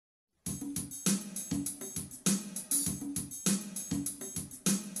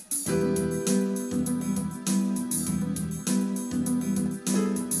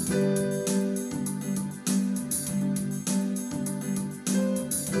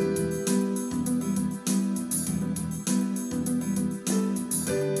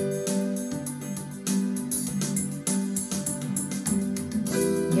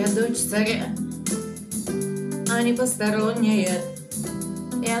дочь царя, а не посторонняя.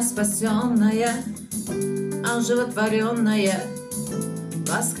 Я спасенная, оживотворенная,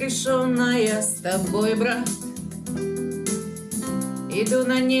 воскрешенная с тобой, брат. Иду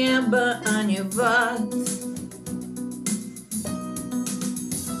на небо, а не в ад.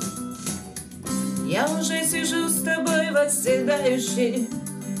 Я уже сижу с тобой восседающий,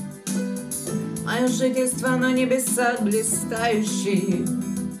 мое жительство на небесах блистающий.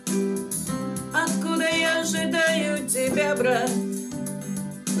 Откуда я ожидаю тебя, брат,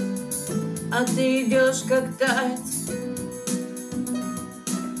 а ты идешь как тать.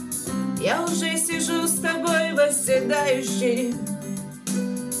 Я уже сижу с тобой восседающий,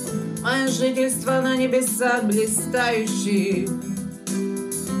 мое жительство на небесах блистающий.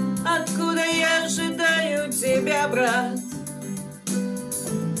 Откуда я ожидаю тебя, брат?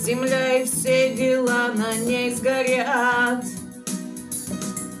 Земля и все дела на ней сгорят.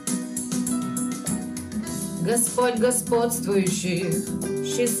 Господь господствующий,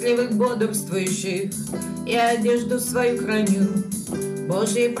 счастливых бодрствующих, я одежду свою храню,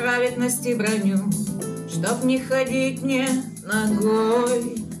 Божьей праведности броню, чтоб не ходить мне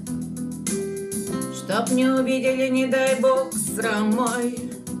ногой, чтоб не увидели, не дай Бог, срам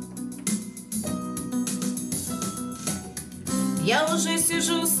мой. Я уже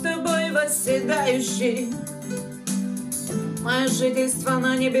сижу с тобой восседающий, мое жительство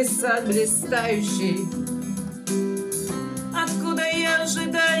на небесах блистающий. Откуда я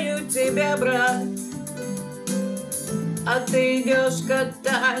ожидаю тебя, брат, а ты идешь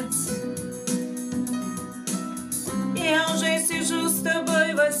катать. Я уже сижу с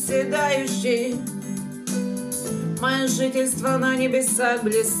тобой восседающий, мое жительство на небесах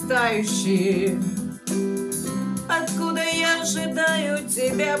блистающий. Откуда я ожидаю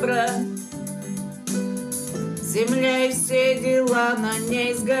тебя, брат? Земля и все дела на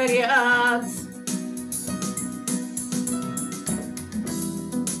ней сгорят.